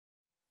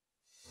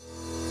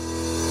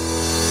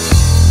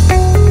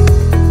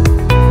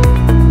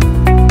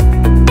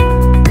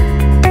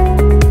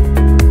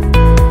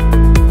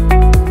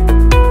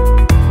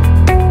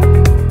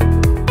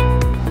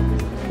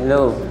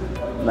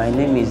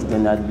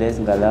Bless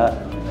Gala,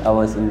 I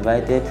was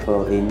invited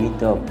for a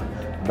meetup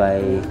by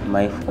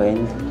my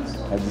friend.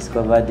 I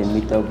discovered the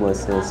meetup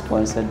was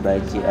sponsored by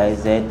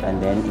GIZ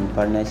and then in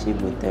partnership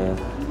with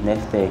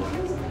Nervtek.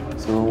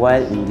 So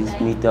while in this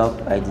meetup,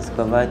 I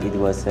discovered it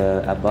was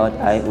about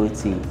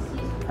IoT,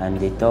 and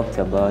they talked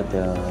about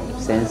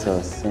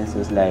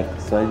sensors like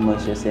soil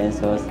moisture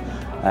sensors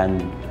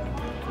and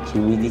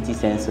humidity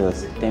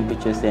sensors,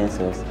 temperature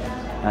sensors.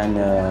 And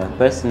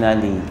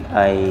personally,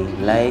 I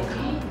like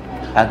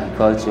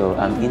agriculture.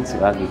 I'm into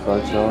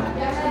agriculture,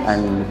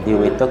 and they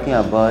were talking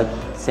about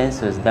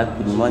sensors that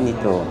could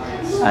monitor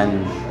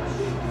and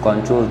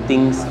control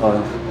things of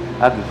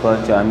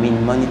agriculture. I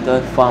mean, monitor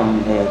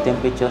farm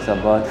temperatures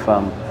about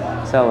farm.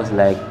 So I was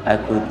like, I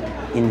could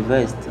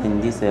invest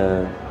in this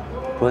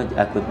project.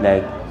 I could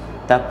like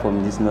tap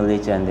from this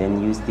knowledge and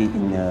then use it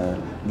in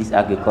this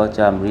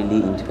agriculture I'm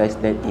really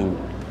interested in.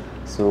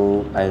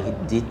 So I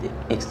did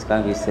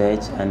extra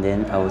research, and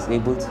then I was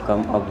able to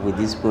come up with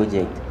this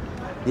project.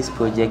 This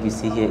project you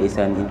see here is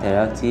an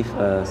interactive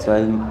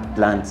soil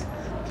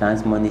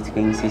plant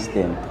monitoring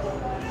system.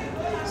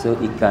 So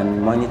it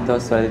can monitor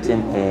soil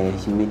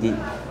humidity,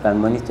 can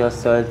monitor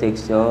soil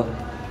texture,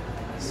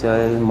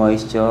 soil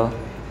moisture,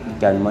 it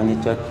can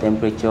monitor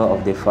temperature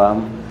of the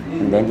farm,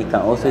 and then it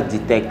can also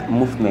detect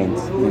movement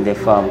in the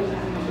farm.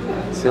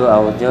 So I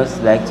would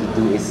just like to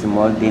do a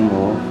small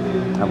demo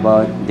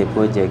about the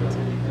project.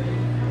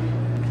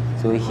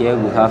 So here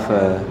we have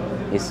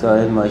a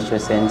soil moisture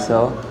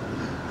sensor.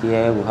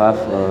 Here we have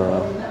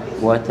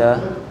water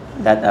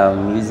that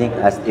I'm using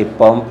as a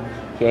pump.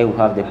 Here we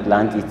have the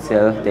plant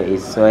itself. There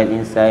is soil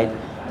inside.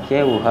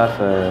 Here we have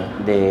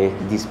the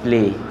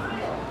display.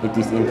 It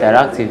is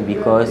interactive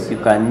because you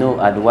can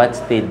know at what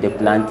state the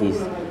plant is,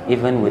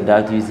 even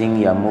without using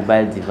your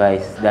mobile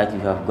device that you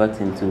have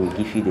gotten to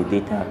give you the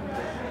data.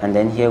 And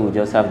then here we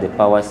just have the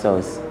power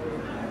source.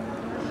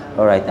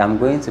 Alright, I'm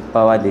going to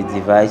power the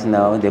device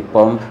now, the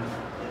pump.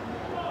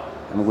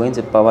 I'm going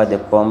to power the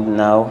pump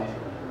now.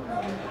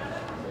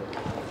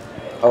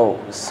 Oh,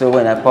 so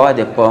when I powered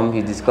the pump,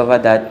 you discover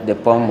that the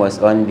pump was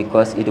on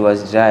because it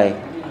was dry.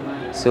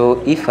 So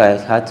if I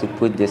had to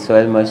put the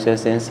soil moisture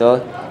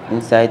sensor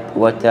inside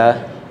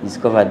water,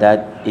 discover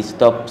that it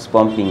stops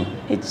pumping.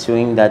 It's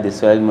showing that the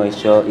soil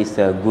moisture is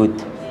good.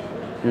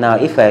 Now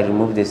if I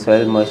remove the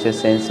soil moisture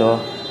sensor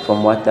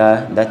from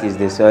water, that is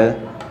the soil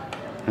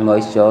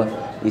moisture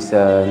is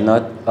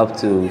not up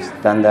to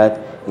standard.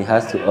 It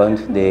has to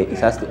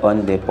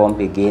on the pump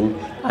again,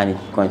 and it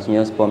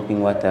continues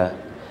pumping water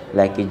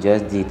like it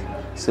just did.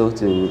 So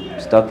to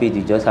stop it,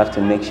 you just have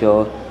to make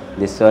sure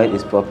the soil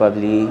is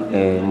properly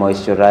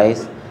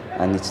moisturized,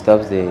 and it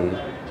stops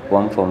the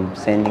pump from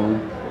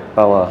sending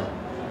power.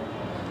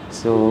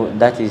 So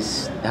that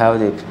is how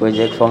the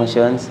project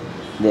functions.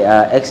 There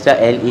are extra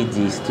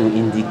LEDs to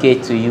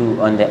indicate to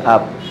you on the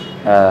app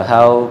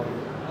how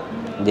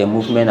the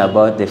movement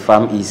about the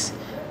farm is.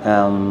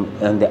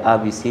 On the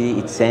app, you see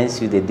it sends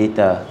you the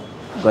data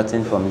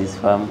gotten from this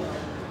farm,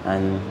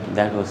 and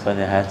that was what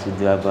I had to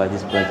do about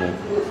this project.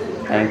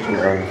 Thank you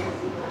all.